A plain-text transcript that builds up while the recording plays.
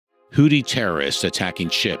Houthi terrorists attacking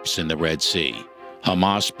ships in the Red Sea,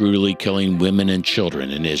 Hamas brutally killing women and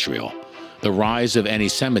children in Israel, the rise of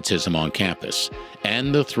anti-Semitism on campus,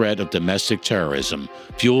 and the threat of domestic terrorism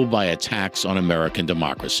fueled by attacks on American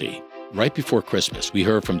democracy. Right before Christmas, we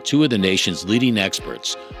heard from two of the nation's leading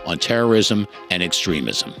experts on terrorism and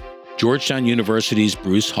extremism. Georgetown University's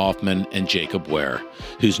Bruce Hoffman and Jacob Ware,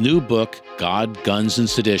 whose new book, God, Guns, and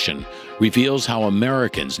Sedition, reveals how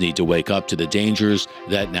Americans need to wake up to the dangers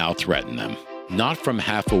that now threaten them. Not from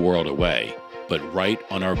half a world away, but right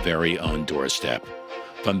on our very own doorstep.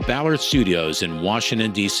 From Ballard Studios in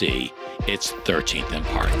Washington, D.C., it's 13th and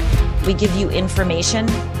Park. We give you information,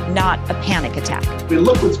 not a panic attack. I mean,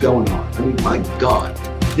 look what's going on. I mean, my God.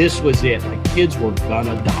 This was it. My kids were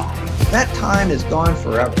gonna die. That time is gone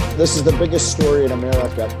forever. This is the biggest story in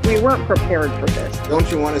America. We weren't prepared for this.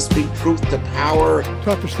 Don't you want to speak truth to power?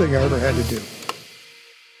 Toughest thing I ever had to do.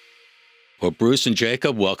 Well, Bruce and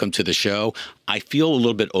Jacob, welcome to the show. I feel a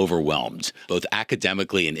little bit overwhelmed, both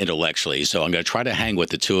academically and intellectually, so I'm going to try to hang with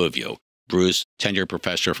the two of you. Bruce, tenured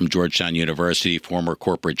professor from Georgetown University, former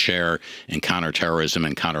corporate chair in counterterrorism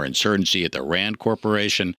and counterinsurgency at the RAND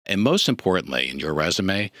Corporation, and most importantly, in your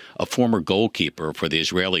resume, a former goalkeeper for the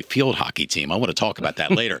Israeli field hockey team. I want to talk about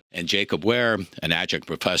that later. And Jacob Ware, an adjunct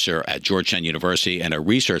professor at Georgetown University and a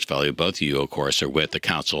research fellow. Both of you, of course, are with the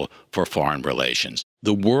Council for Foreign Relations.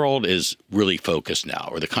 The world is really focused now,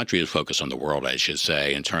 or the country is focused on the world, I should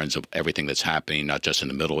say, in terms of everything that's happening, not just in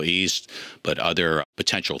the Middle East, but other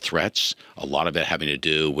potential threats, a lot of it having to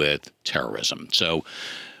do with terrorism. So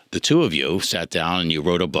the two of you sat down and you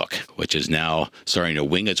wrote a book, which is now starting to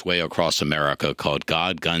wing its way across America, called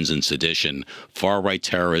God, Guns, and Sedition, Far-Right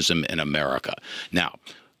Terrorism in America. Now,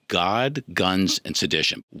 God, Guns, and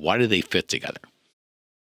Sedition, why do they fit together?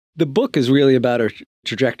 The book is really about a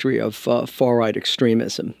trajectory of far-right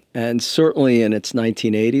extremism. And certainly in its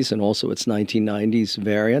 1980s and also its 1990s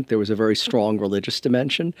variant, there was a very strong religious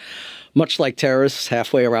dimension. Much like terrorists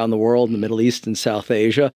halfway around the world in the Middle East and South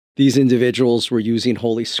Asia, these individuals were using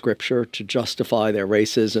Holy Scripture to justify their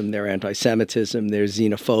racism, their anti-Semitism, their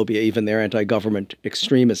xenophobia, even their anti-government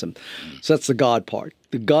extremism. So that's the God part.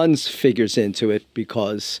 The guns figures into it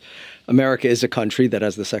because America is a country that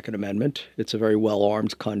has the Second Amendment. It's a very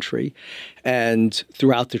well-armed country. And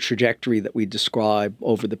throughout the trajectory that we describe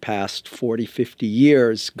over the past 40, 50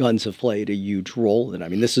 years, guns have played a huge role in it. I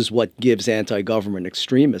mean, this is what gives anti-government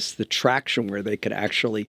extremists the traction where they could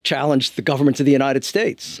actually challenge the government of the United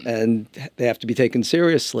States, and they have to be taken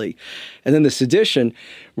seriously. And then the sedition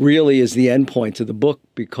really is the endpoint of the book,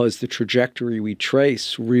 because the trajectory we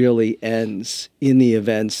trace really ends in the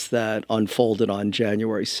events that unfolded on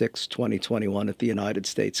January 6, 2021 at the United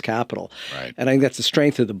States Capitol. Right. And I think that's the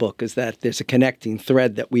strength of the book, is that there's a connecting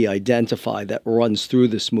thread that we identify that runs through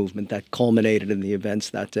this movement that culminated in the events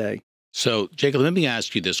that day. So, Jacob, let me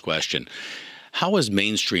ask you this question. How is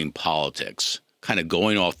mainstream politics kind of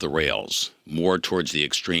going off the rails, more towards the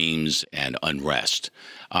extremes and unrest?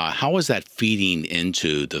 How is that feeding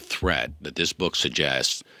into the threat that this book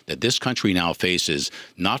suggests that this country now faces,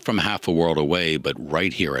 not from half a world away, but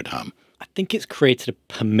right here at home? I think it's created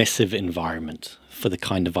a permissive environment for the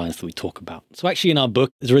kind of violence that we talk about. So actually in our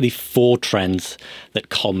book, there's really four trends that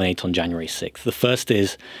culminate on January 6th. The first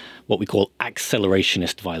is what we call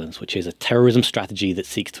accelerationist violence, which is a terrorism strategy that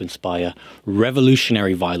seeks to inspire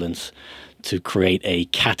revolutionary violence to create a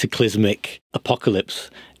cataclysmic apocalypse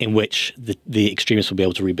in which the extremists will be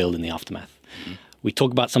able to rebuild in the aftermath. Mm-hmm. We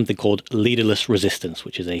talk about something called leaderless resistance,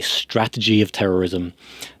 which is a strategy of terrorism,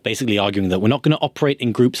 basically arguing that we're not going to operate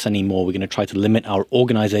in groups anymore. We're going to try to limit our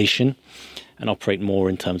organization and operate more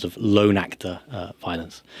in terms of lone actor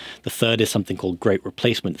violence. The third is something called great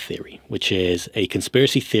replacement theory, which is a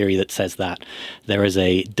conspiracy theory that says that there is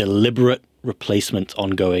a deliberate replacement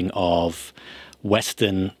ongoing of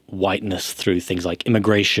Western whiteness through things like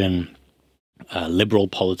immigration, liberal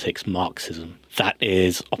politics, Marxism. That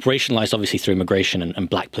is operationalized obviously through immigration and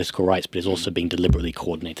black political rights, but is also being deliberately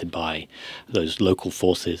coordinated by those local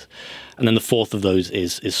forces. And then the fourth of those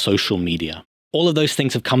is social media. All of those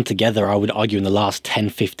things have come together, I would argue, in the last 10,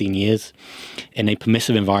 15 years in a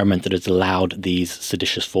permissive environment that has allowed these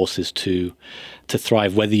seditious forces to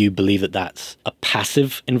thrive, whether you believe that that's a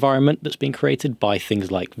passive environment that's being created by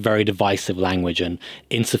things like very divisive language and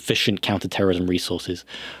insufficient counterterrorism resources,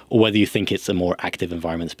 or whether you think it's a more active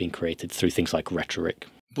environment that's being created through things like rhetoric.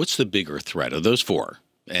 What's the bigger threat of those four?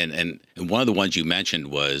 And one of the ones you mentioned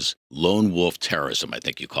was lone wolf terrorism, I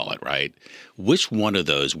think you call it, right? Which one of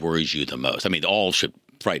those worries you the most? I mean, all should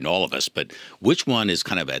frighten all of us, but which one is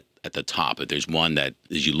kind of at the top? If there's one that,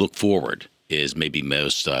 as you look forward, is maybe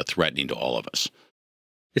most threatening to all of us?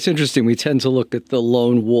 It's interesting. We tend to look at the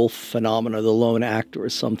lone wolf phenomena, the lone actor,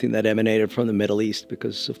 as something that emanated from the Middle East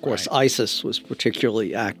because, of course, ISIS was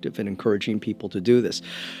particularly active in encouraging people to do this.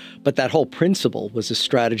 But that whole principle was a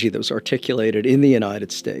strategy that was articulated in the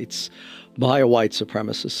United States by a white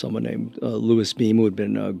supremacist, someone named Louis Beam, who had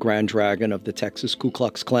been a Grand Dragon of the Texas Ku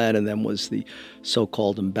Klux Klan and then was the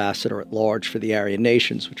so-called ambassador at large for the Aryan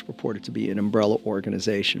Nations, which purported to be an umbrella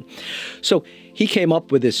organization. So he came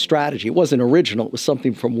up with this strategy. It wasn't original. It was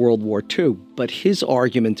something from World War II. But his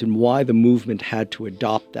argument and why the movement had to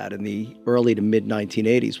adopt that in the early to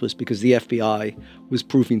mid-1980s was because the FBI was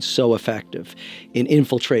proving so effective in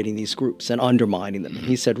infiltrating these groups and undermining them. And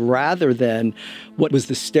he said rather than what was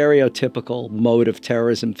the stereotypical mode of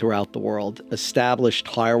terrorism throughout the world, established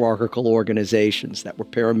hierarchical organizations that were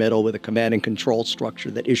pyramidal with a command and control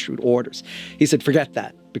structure that issued orders, he said forget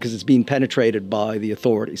that because it's being penetrated by the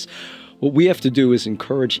authorities. What we have to do is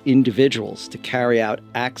encourage individuals to carry out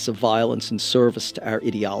acts of violence in service to our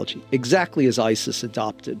ideology, exactly as ISIS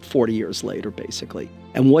adopted 40 years later, basically.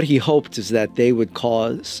 And what he hoped is that they would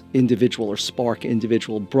cause individual or spark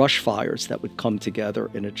individual brush fires that would come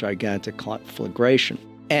together in a gigantic conflagration.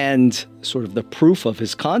 And sort of the proof of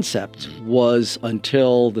his concept was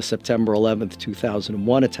until the September 11th,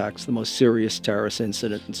 2001 attacks, the most serious terrorist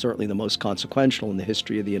incident and certainly the most consequential in the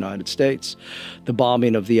history of the United States, the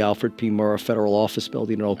bombing of the Alfred P. Murrah Federal Office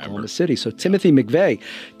Building in Oklahoma City. So Timothy McVeigh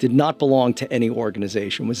did not belong to any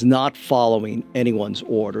organization, was not following anyone's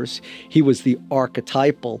orders. He was the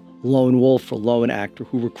archetypal lone wolf or lone actor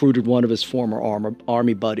who recruited one of his former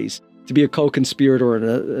Army buddies to be a co-conspirator and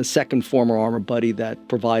a second former armor buddy that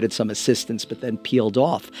provided some assistance but then peeled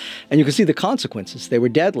off. And you can see the consequences. They were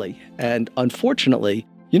deadly. And unfortunately,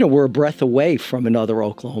 we're a breath away from another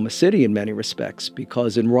Oklahoma City in many respects,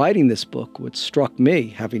 because in writing this book, what struck me,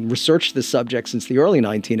 having researched this subject since the early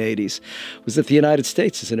 1980s, was that the United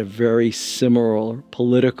States is in a very similar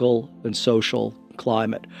political and social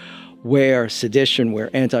climate where sedition, where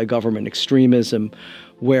anti-government extremism,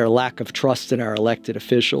 where lack of trust in our elected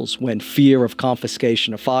officials, when fear of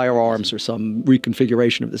confiscation of firearms or some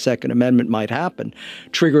reconfiguration of the Second Amendment might happen,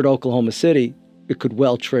 triggered Oklahoma City, it could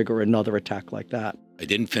well trigger another attack like that. I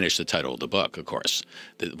didn't finish the title of the book, of course.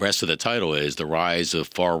 The rest of the title is The Rise of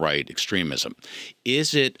Far-Right Extremism.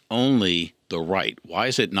 Is it only the right? Why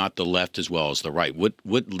is it not the left as well as the right? What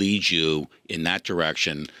leads you in that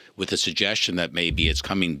direction with the suggestion that maybe it's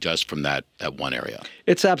coming just from that one area?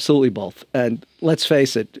 It's absolutely both. And let's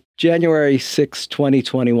face it, January 6,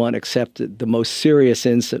 2021, accepted the most serious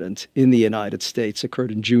incident in the United States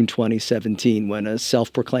occurred in June 2017 when a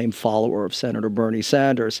self-proclaimed follower of Senator Bernie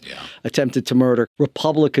Sanders attempted to murder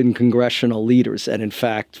Republican congressional leaders and, in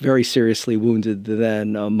fact, very seriously wounded the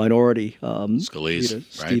then minority Scalise,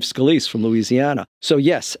 Steve Scalise from Louisiana. So,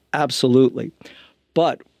 yes, absolutely.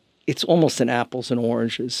 But it's almost an apples and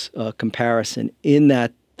oranges comparison in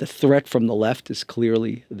that the threat from the left is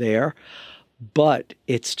clearly there, but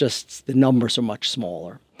it's just the numbers are much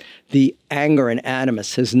smaller. The anger and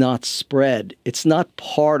animus has not spread. It's not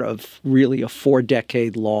part of really a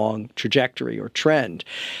 4-decade-long trajectory or trend.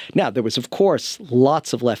 Now, there was, of course,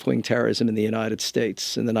 lots of left-wing terrorism in the United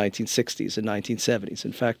States in the 1960s and 1970s.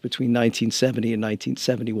 In fact, between 1970 and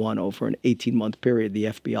 1971, over an 18-month period, the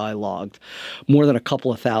FBI logged more than a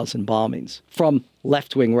couple of thousand bombings from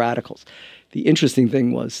left-wing radicals. The interesting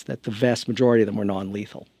thing was that the vast majority of them were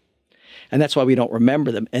non-lethal. And that's why we don't remember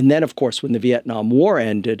them. And then, of course, when the Vietnam War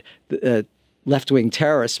ended, the left-wing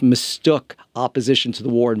terrorists mistook opposition to the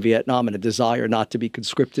war in Vietnam and a desire not to be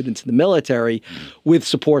conscripted into the military with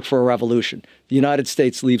support for a revolution. The United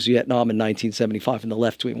States leaves Vietnam in 1975, and the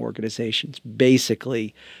left-wing organizations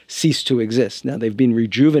basically cease to exist. Now, they've been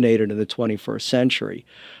rejuvenated in the 21st century,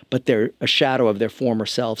 but they're a shadow of their former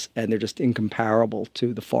selves, and they're just incomparable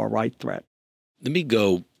to the far-right threat. Let me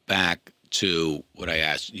go back to what I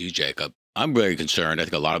asked you, Jacob. I'm very concerned. I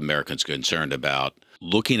think a lot of Americans are concerned about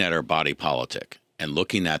looking at our body politic and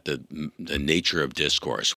looking at the nature of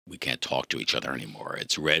discourse. We can't talk to each other anymore.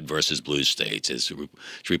 It's red versus blue states. It's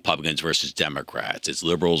Republicans versus Democrats. It's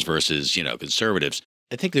liberals versus, conservatives.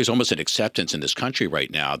 I think there's almost an acceptance in this country right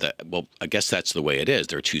now that, well, I guess that's the way it is.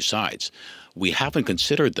 There are two sides. We haven't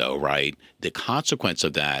considered, though, right, the consequence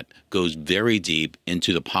of that goes very deep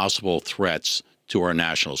into the possible threats to our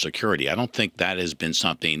national security. I don't think that has been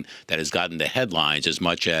something that has gotten the headlines as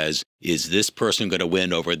much as, is this person going to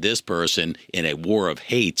win over this person in a war of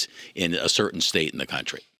hate in a certain state in the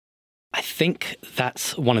country? I think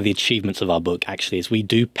that's one of the achievements of our book, actually, is we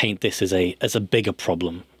do paint this as a bigger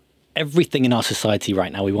problem. Everything in our society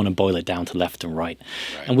right now, we want to boil it down to left and right.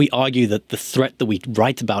 And we argue that the threat that we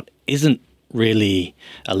write about isn't really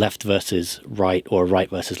a left versus right or a right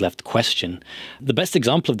versus left question. The best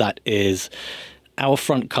example of that is our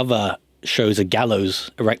front cover shows a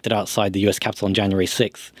gallows erected outside the US Capitol on January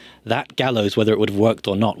 6th. That gallows, whether it would have worked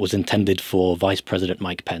or not, was intended for Vice President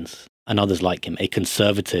Mike Pence and others like him, a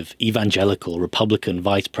conservative, evangelical, Republican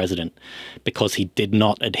vice president, because he did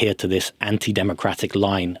not adhere to this anti-democratic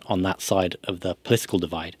line on that side of the political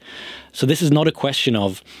divide. So this is not a question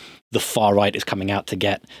of the far right is coming out to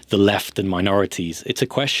get the left and minorities. It's a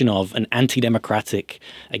question of an anti-democratic,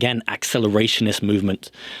 again, accelerationist movement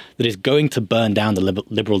that is going to burn down the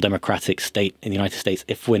liberal democratic state in the United States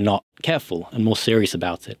if we're not careful and more serious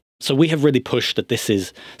about it. So we have really pushed that this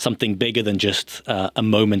is something bigger than just a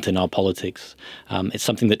moment in our politics. It's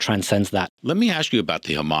something that transcends that. Let me ask you about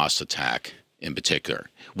the Hamas attack in particular.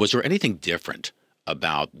 Was there anything different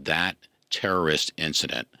about that terrorist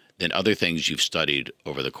incident than other things you've studied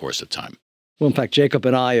over the course of time? Well, in fact, Jacob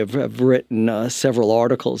and I have written several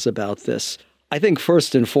articles about this. I think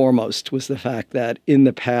first and foremost was the fact that in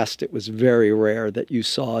the past it was very rare that you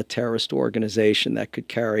saw a terrorist organization that could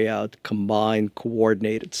carry out combined,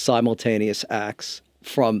 coordinated, simultaneous acts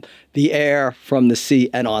from the air, from the sea,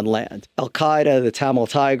 and on land. Al-Qaeda, the Tamil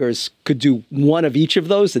Tigers, could do one of each of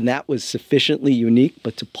those, and that was sufficiently unique.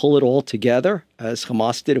 But to pull it all together, as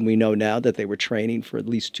Hamas did, and we know now that they were training for at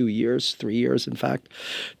least 2 years, 3 years, in fact,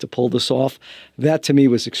 to pull this off, that to me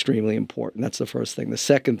was extremely important. That's the first thing. The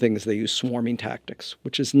second thing is they use swarming tactics,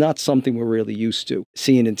 which is not something we're really used to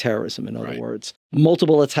seeing in terrorism, in other words.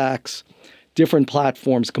 Multiple attacks, different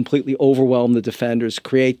platforms completely overwhelm the defenders,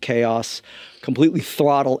 create chaos, completely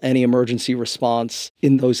throttle any emergency response.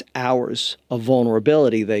 In those hours of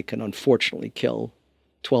vulnerability, they can unfortunately kill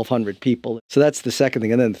 1,200 people. So that's the second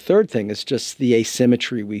thing. And then the third thing is just the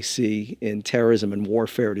asymmetry we see in terrorism and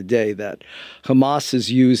warfare today, that Hamas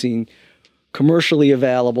is using commercially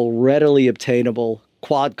available, readily obtainable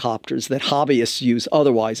quadcopters that hobbyists use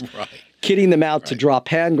otherwise, kitting them out to drop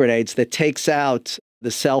hand grenades that takes out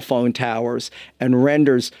the cell phone towers and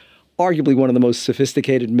renders arguably one of the most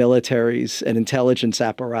sophisticated militaries and intelligence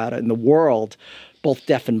apparata in the world both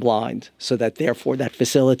deaf and blind, so that therefore that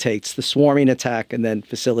facilitates the swarming attack and then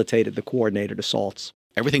facilitated the coordinated assaults.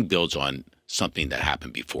 Everything builds on something that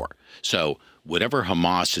happened before. So whatever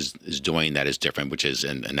Hamas is doing that is different, which is,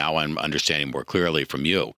 and now I'm understanding more clearly from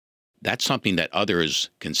you, that's something that others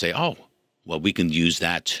can say, oh, well, we can use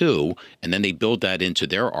that too, and then they build that into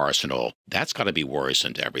their arsenal. That's got to be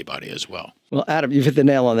worrisome to everybody as well. Well, Adam, you've hit the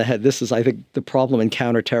nail on the head. This is, I think, the problem in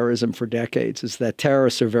counterterrorism for decades, is that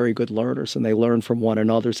terrorists are very good learners, and they learn from one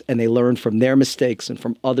another's, and they learn from their mistakes and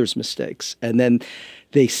from others' mistakes. And then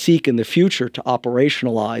they seek in the future to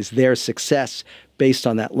operationalize their success based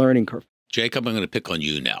on that learning curve. Jacob, I'm going to pick on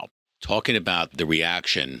you now. Talking about the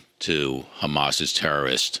reaction to Hamas's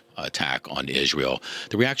terrorist attack on Israel,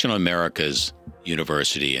 the reaction on America's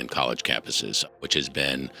university and college campuses, which has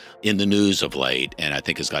been in the news of late, and I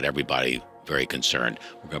think has got everybody very concerned.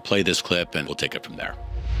 We're going to play this clip, and we'll take it from there.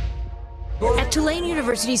 At Tulane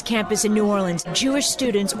University's campus in New Orleans, Jewish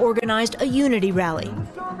students organized a unity rally.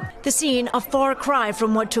 The scene, a far cry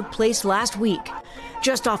from what took place last week.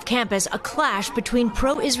 Just off campus, a clash between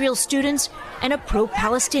pro-Israel students and a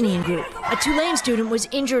pro-Palestinian group. A Tulane student was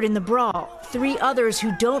injured in the brawl. 3 others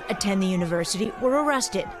who don't attend the university were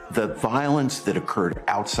arrested. The violence that occurred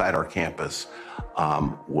outside our campus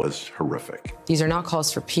was horrific. These are not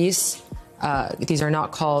calls for peace. These are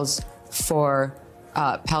not calls for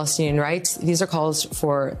Palestinian rights. These are calls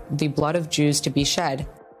for the blood of Jews to be shed.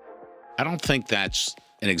 I don't think that's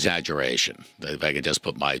an exaggeration, if I could just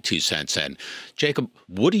put my 2 cents in. Jacob,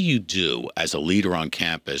 what do you do as a leader on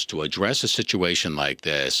campus to address a situation like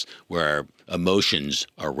this where emotions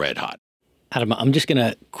are red hot? Adam, I'm just going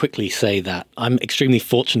to quickly say that I'm extremely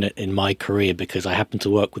fortunate in my career because I happen to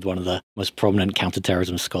work with one of the most prominent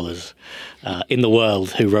counterterrorism scholars in the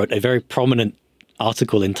world, who wrote a very prominent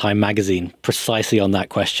article in Time magazine precisely on that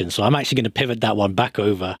question. So I'm actually going to pivot that one back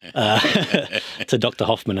over to Dr.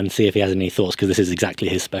 Hoffman and see if he has any thoughts, because this is exactly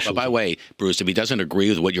his specialty. By the way, Bruce, if he doesn't agree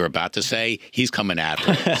with what you're about to say, he's coming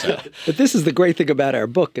after it. So. But this is the great thing about our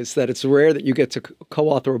book, is that it's rare that you get to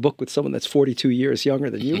co-author a book with someone that's 42 years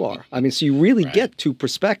younger than you are. I mean, so you really get 2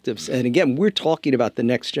 perspectives. And again, we're talking about the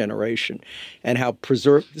next generation and how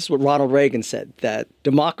preserved, this is what Ronald Reagan said, that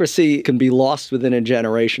democracy can be lost within a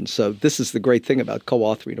generation. So this is the great thing about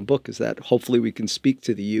co-authoring a book, is that hopefully we can speak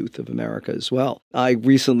to the youth of America as well. I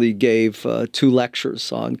recently gave 2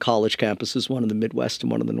 lectures on college campuses, one in the Midwest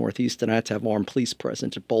and one in the Northeast, and I had to have armed police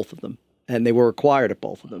present at both of them. And they were required at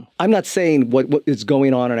both of them. I'm not saying what is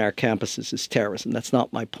going on our campuses is terrorism. That's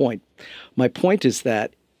not my point. My point is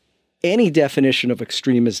that Any definition of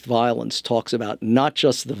extremist violence talks about not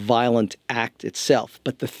just the violent act itself,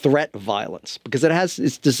 but the threat of violence, because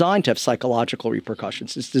it's designed to have psychological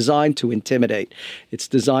repercussions. It's designed to intimidate. It's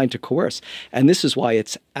designed to coerce. And this is why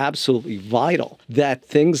it's absolutely vital that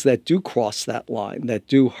things that do cross that line, that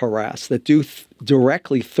do harass, that do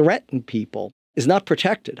directly threaten people is not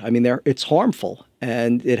protected. I mean, it's harmful,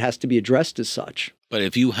 and it has to be addressed as such. But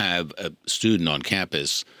if you have a student on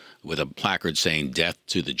campus with a placard saying "Death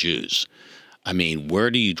to the Jews," I mean, where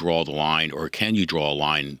do you draw the line, or can you draw a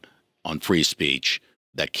line on free speech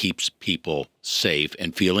that keeps people safe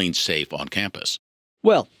and feeling safe on campus?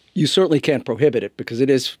 Well, you certainly can't prohibit it because it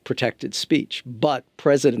is protected speech, but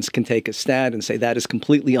presidents can take a stand and say that is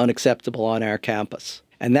completely unacceptable on our campus.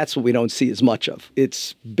 And that's what we don't see as much of.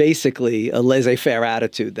 It's basically a laissez-faire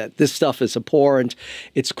attitude that this stuff is abhorrent,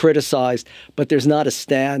 it's criticized, but there's not a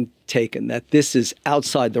stand taken that this is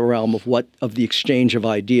outside the realm of the exchange of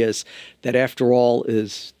ideas that, after all,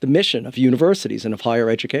 is the mission of universities and of higher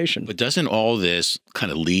education. But doesn't all this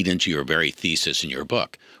kind of lead into your very thesis in your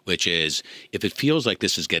book, which is if it feels like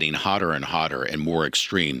this is getting hotter and hotter and more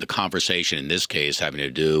extreme, the conversation in this case having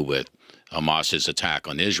to do with Hamas's attack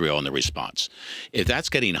on Israel and the response. If that's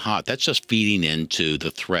getting hot, that's just feeding into the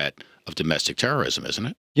threat of domestic terrorism, isn't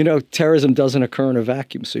it? You know, terrorism doesn't occur in a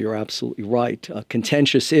vacuum, so you're absolutely right.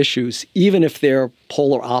 Contentious issues, even if they're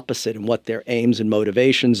polar opposite in what their aims and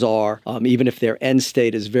motivations are, even if their end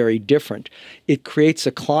state is very different, it creates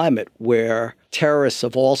a climate where terrorists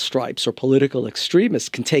of all stripes or political extremists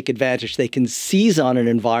can take advantage. They can seize on an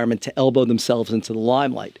environment to elbow themselves into the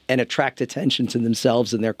limelight and attract attention to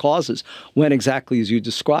themselves and their causes, when exactly as you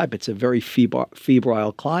describe, it's a very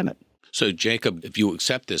febrile climate. So, Jacob, if you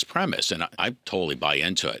accept this premise, and I totally buy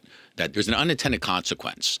into it, that there's an unintended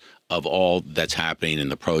consequence of all that's happening in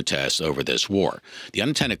the protests over this war. The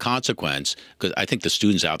unintended consequence, because I think the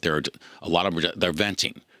students out there, a lot of them, they're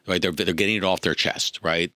venting, right? They're getting it off their chest,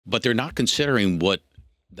 right? But they're not considering what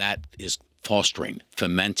that is fostering,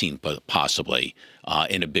 fomenting possibly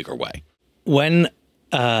in a bigger way. When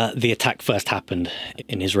the attack first happened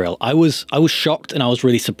in Israel, I was shocked and I was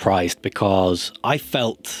really surprised because I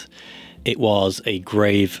felt it was a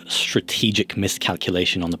grave strategic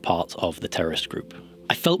miscalculation on the part of the terrorist group.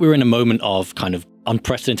 I felt we were in a moment of kind of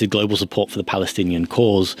unprecedented global support for the Palestinian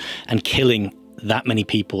cause, and killing that many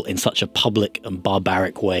people in such a public and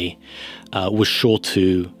barbaric way was sure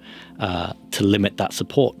to limit that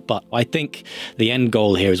support. But I think the end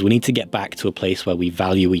goal here is we need to get back to a place where we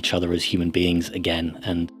value each other as human beings again,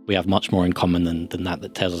 and we have much more in common than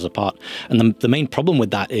that tears us apart. And the main problem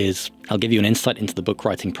with that is, I'll give you an insight into the book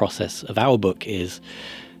writing process of our book, is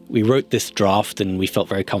we wrote this draft and we felt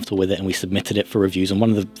very comfortable with it and we submitted it for reviews. And one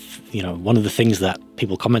of the things that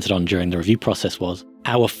people commented on during the review process was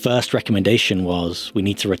our first recommendation was we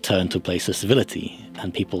need to return to a place of civility.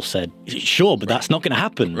 And people said, sure, but that's not going to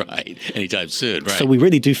happen. Right. Anytime soon. Right. So we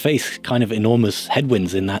really do face kind of enormous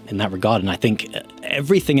headwinds in that regard. And I think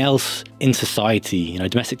everything else in society,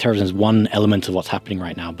 domestic terrorism is one element of what's happening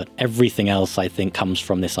right now, but everything else I think comes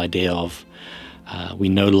from this idea of we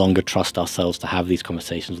no longer trust ourselves to have these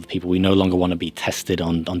conversations with people. We no longer want to be tested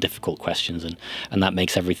on difficult questions, and that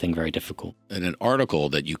makes everything very difficult. In an article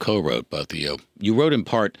that you co-wrote, both of you, you wrote in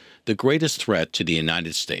part, the greatest threat to the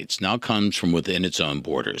United States now comes from within its own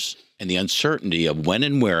borders, and the uncertainty of when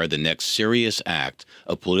and where the next serious act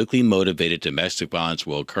of politically motivated domestic violence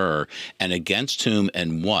will occur, and against whom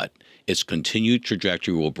and what its continued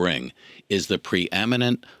trajectory will bring, is the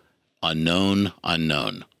preeminent unknown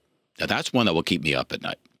unknown. Now, that's one that will keep me up at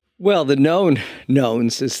night. Well, the known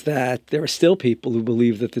knowns is that there are still people who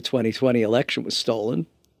believe that the 2020 election was stolen,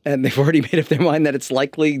 and they've already made up their mind that it's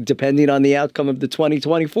likely, depending on the outcome of the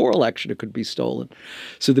 2024 election, it could be stolen.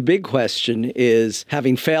 So the big question is,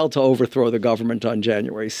 having failed to overthrow the government on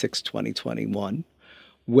January 6, 2021,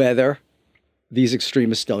 whether these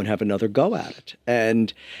extremists don't have another go at it.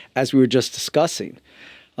 And as we were just discussing,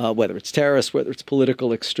 whether it's terrorists, whether it's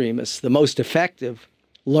political extremists, the most effective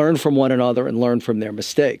learn from one another and learn from their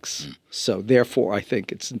mistakes. So therefore, I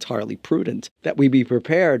think it's entirely prudent that we be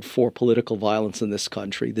prepared for political violence in this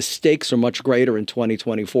country. The stakes are much greater in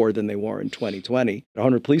 2024 than they were in 2020.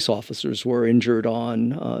 100 police officers were injured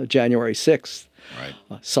on January 6th.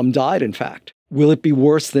 Right. Some died, in fact. Will it be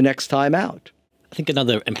worse the next time out? I think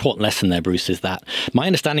another important lesson there, Bruce, is that my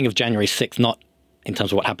understanding of January 6th, not in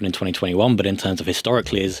terms of what happened in 2021, but in terms of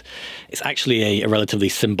historically, is it's actually a relatively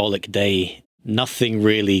symbolic day Nothing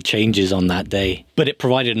really changes on that day, but it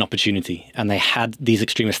provided an opportunity, and these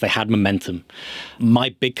extremists, they had momentum. My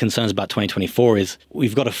big concerns about 2024 is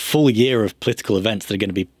we've got a full year of political events that are going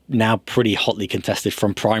to be now pretty hotly contested,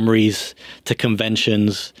 from primaries to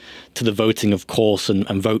conventions to the voting, of course, and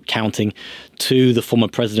vote counting, to the former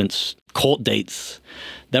president's court dates.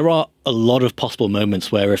 There are a lot of possible moments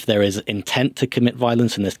where if there is intent to commit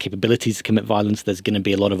violence and there's capabilities to commit violence, there's going to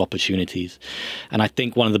be a lot of opportunities. And I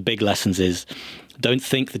think one of the big lessons is don't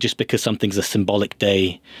think that just because something's a symbolic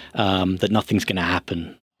day, that nothing's going to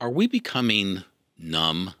happen. Are we becoming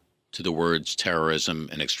numb to the words terrorism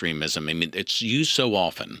and extremism? I mean, it's used so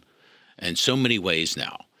often and so many ways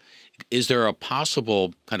now. Is there a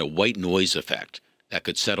possible kind of white noise effect that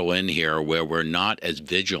could settle in here where we're not as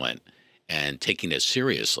vigilant and taking as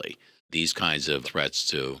seriously these kinds of threats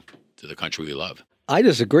to the country we love? I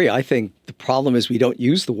disagree. I think the problem is we don't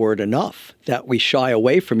use the word enough, that we shy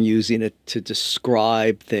away from using it to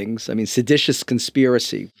describe things. I mean, seditious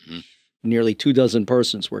conspiracy. Nearly 24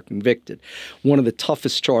 persons were convicted. One of the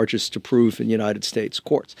toughest charges to prove in United States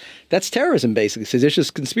courts. That's terrorism, basically.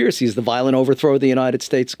 Seditious conspiracy is the violent overthrow of the United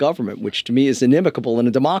States government, which to me is inimical in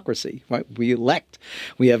a democracy. Right? We elect.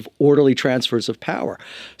 We have orderly transfers of power.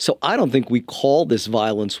 So I don't think we call this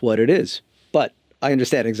violence what it is. But I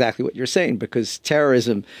understand exactly what you're saying, because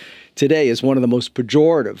terrorism today is one of the most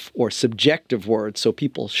pejorative or subjective words, so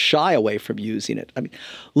people shy away from using it. I mean,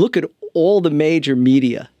 look at all the major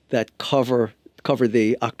media that cover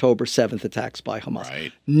the October 7th attacks by Hamas.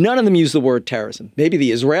 Right. None of them use the word terrorism. Maybe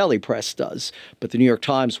the Israeli press does, but the New York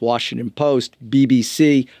Times, Washington Post,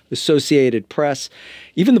 BBC, Associated Press,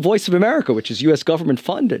 even the Voice of America, which is U.S. government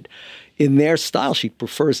funded, in their style sheet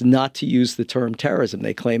prefers not to use the term terrorism.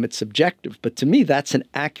 They claim it's subjective. But to me, that's an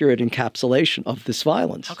accurate encapsulation of this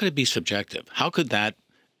violence. How could it be subjective? How could that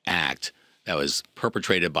act that was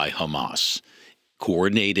perpetrated by Hamas,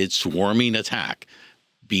 coordinated, swarming attack,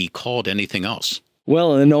 be called anything else?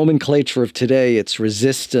 Well, in the nomenclature of today, it's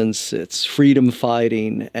resistance, it's freedom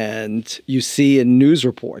fighting, and you see in news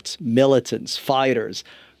reports, militants, fighters,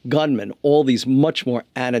 gunmen, all these much more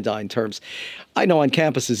anodyne terms. I know on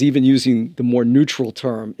campuses, even using the more neutral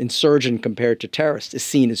term, insurgent compared to terrorist, is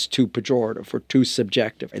seen as too pejorative or too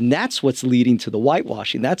subjective. And that's what's leading to the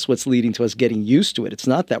whitewashing. That's what's leading to us getting used to it. It's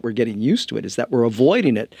not that we're getting used to it, it's that we're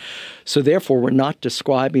avoiding it. So therefore, we're not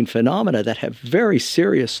describing phenomena that have very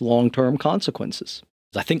serious long-term consequences.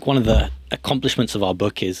 I think one of the accomplishments of our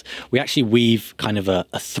book is we actually weave kind of a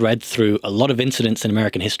thread through a lot of incidents in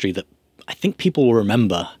American history that I think people will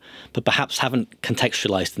remember, but perhaps haven't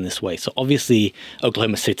contextualized in this way. So obviously,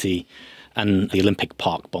 Oklahoma City and the Olympic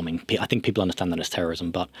Park bombing, I think people understand that as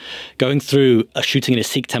terrorism. But going through a shooting in a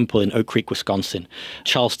Sikh temple in Oak Creek, Wisconsin,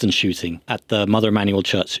 Charleston shooting at the Mother Emanuel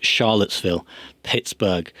Church, Charlottesville,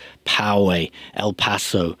 Pittsburgh, Poway, El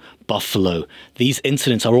Paso, Buffalo, these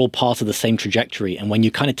incidents are all part of the same trajectory. And when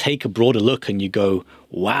you kind of take a broader look and you go,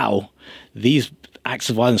 wow, these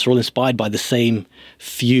acts of violence are all inspired by the same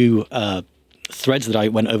few threads that I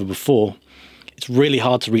went over before, it's really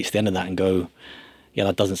hard to reach the end of that and go, yeah,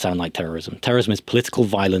 that doesn't sound like terrorism. Terrorism is political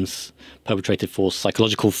violence perpetrated for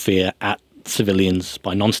psychological fear at civilians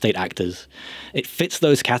by non-state actors. It fits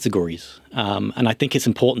those categories. And I think it's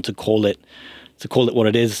important to call it what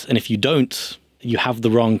it is. And if you don't, you have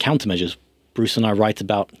the wrong countermeasures. Bruce and I write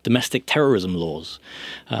about domestic terrorism laws.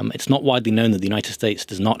 It's not widely known that the United States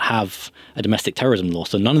does not have a domestic terrorism law.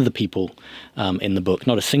 So none of the people in the book,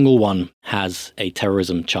 not a single one, has a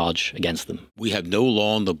terrorism charge against them. We have no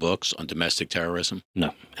law in the books on domestic terrorism?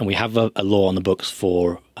 No. And we have a law on the books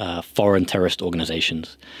for foreign terrorist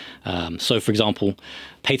organizations. So, for example,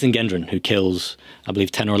 Peyton Gendron, who kills, I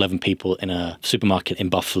believe, 10 or 11 people in a supermarket in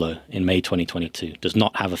Buffalo in May 2022, does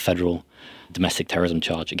not have a federal domestic terrorism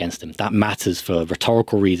charge against him. That matters for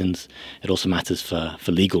rhetorical reasons. It also matters for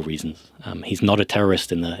legal reasons. He's not a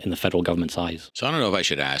terrorist in the federal government's eyes. So I don't know if I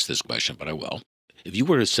should ask this question, but I will. If you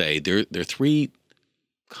were to say there are three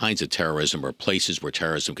kinds of terrorism or places where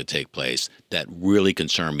terrorism could take place that really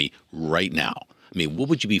concern me right now, I mean, what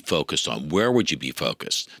would you be focused on? Where would you be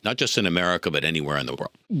focused? Not just in America, but anywhere in the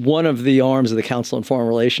world. One of the arms of the Council on Foreign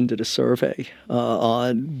Relations did a survey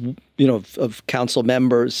on, of council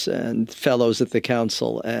members and fellows at the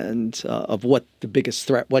council and of what the biggest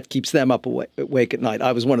threat, what keeps them up awake at night.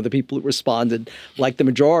 I was one of the people who responded, like the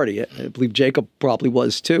majority. I believe Jacob probably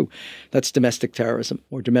was too. That's domestic terrorism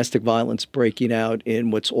or domestic violence breaking out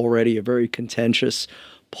in what's already a very contentious,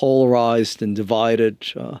 polarized and divided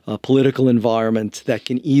political environment that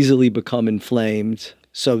can easily become inflamed.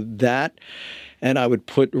 So that, And I would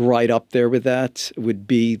put right up there with that would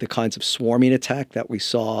be the kinds of swarming attack that we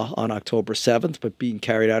saw on October 7th, but being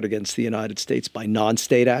carried out against the United States by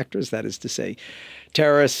non-state actors, that is to say,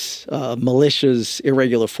 terrorists, militias,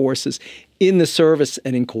 irregular forces, in the service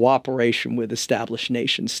and in cooperation with established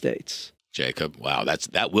nation states. Jacob, wow,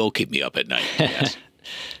 that will keep me up at night. Yes.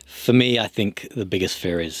 For me, I think the biggest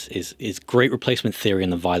fear is great replacement theory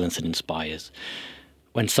and the violence it inspires.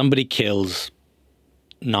 When somebody kills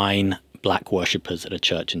 9 black worshippers at a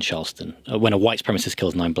church in Charleston, when a white supremacist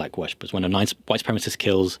kills 9 black worshippers, when a white supremacist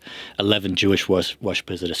kills 11 Jewish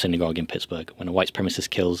worshippers at a synagogue in Pittsburgh, when a white supremacist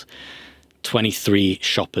kills 23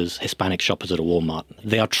 shoppers, Hispanic shoppers at a Walmart,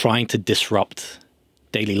 they are trying to disrupt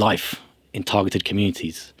daily life in targeted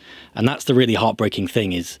communities. And that's the really heartbreaking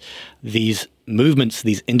thing, is these movements,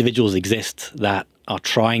 these individuals exist that are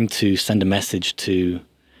trying to send a message to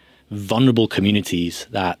vulnerable communities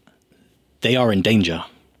that they are in danger.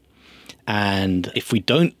 And if we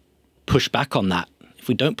don't push back on that, if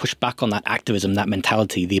we don't push back on that activism, that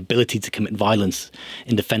mentality, the ability to commit violence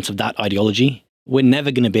in defense of that ideology, we're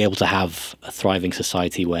never going to be able to have a thriving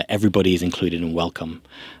society where everybody is included and welcome.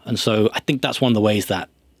 And so I think that's one of the ways that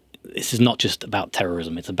this is not just about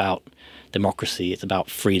terrorism. It's about democracy. It's about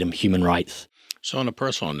freedom, human rights. So on a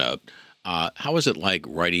personal note, how was it like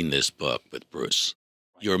writing this book with Bruce,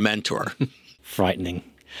 your mentor? Frightening.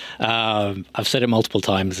 I've said it multiple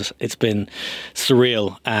times. It's been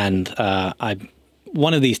surreal. And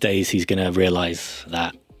one of these days, he's going to realize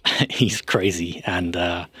that he's crazy and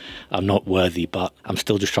I'm not worthy, but I'm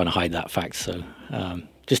still just trying to hide that fact. So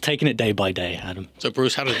just taking it day by day, Adam. So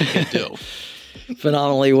Bruce, how did the kid do?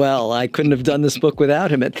 Phenomenally well. I couldn't have done this book without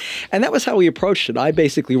him. And that was how we approached it. I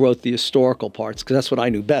basically wrote the historical parts because that's what I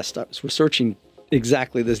knew best. I was researching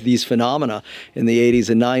exactly these phenomena in the 80s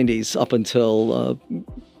and 90s up until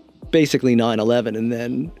basically 9/11. And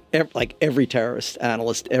then like every terrorist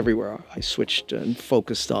analyst everywhere, I switched and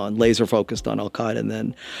laser focused on Al-Qaeda and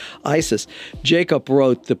then ISIS. Jacob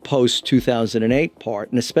wrote the post-2008 part,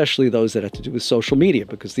 and especially those that had to do with social media,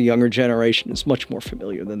 because the younger generation is much more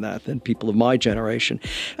familiar than people of my generation.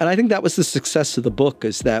 And I think that was the success of the book,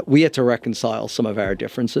 is that we had to reconcile some of our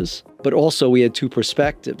differences, but also we had 2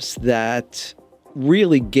 perspectives that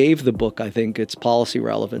really gave the book, I think, its policy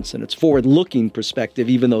relevance and its forward-looking perspective,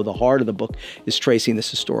 even though the heart of the book is tracing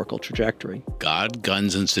this historical trajectory. God,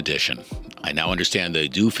 guns, and sedition. I now understand they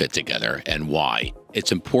do fit together and why.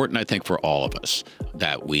 It's important, I think, for all of us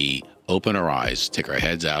that we open our eyes, take our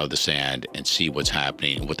heads out of the sand, and see what's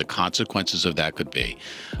happening and what the consequences of that could be.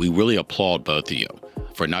 We really applaud both of you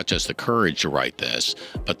for not just the courage to write this,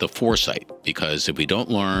 but the foresight, because if we don't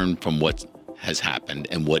learn from what has happened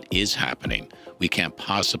and what is happening, we can't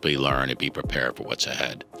possibly learn and be prepared for what's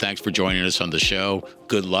ahead. Thanks for joining us on the show.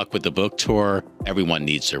 Good luck with the book tour. Everyone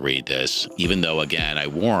needs to read this, even though, again, I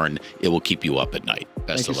warn, it will keep you up at night.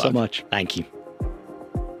 Best of luck. Thank you so much. Thank you.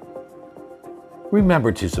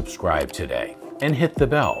 Remember to subscribe today and hit the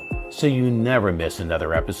bell so you never miss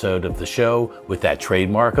another episode of the show with that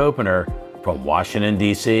trademark opener from Washington,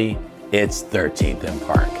 D.C. It's 13th and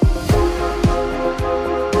Park.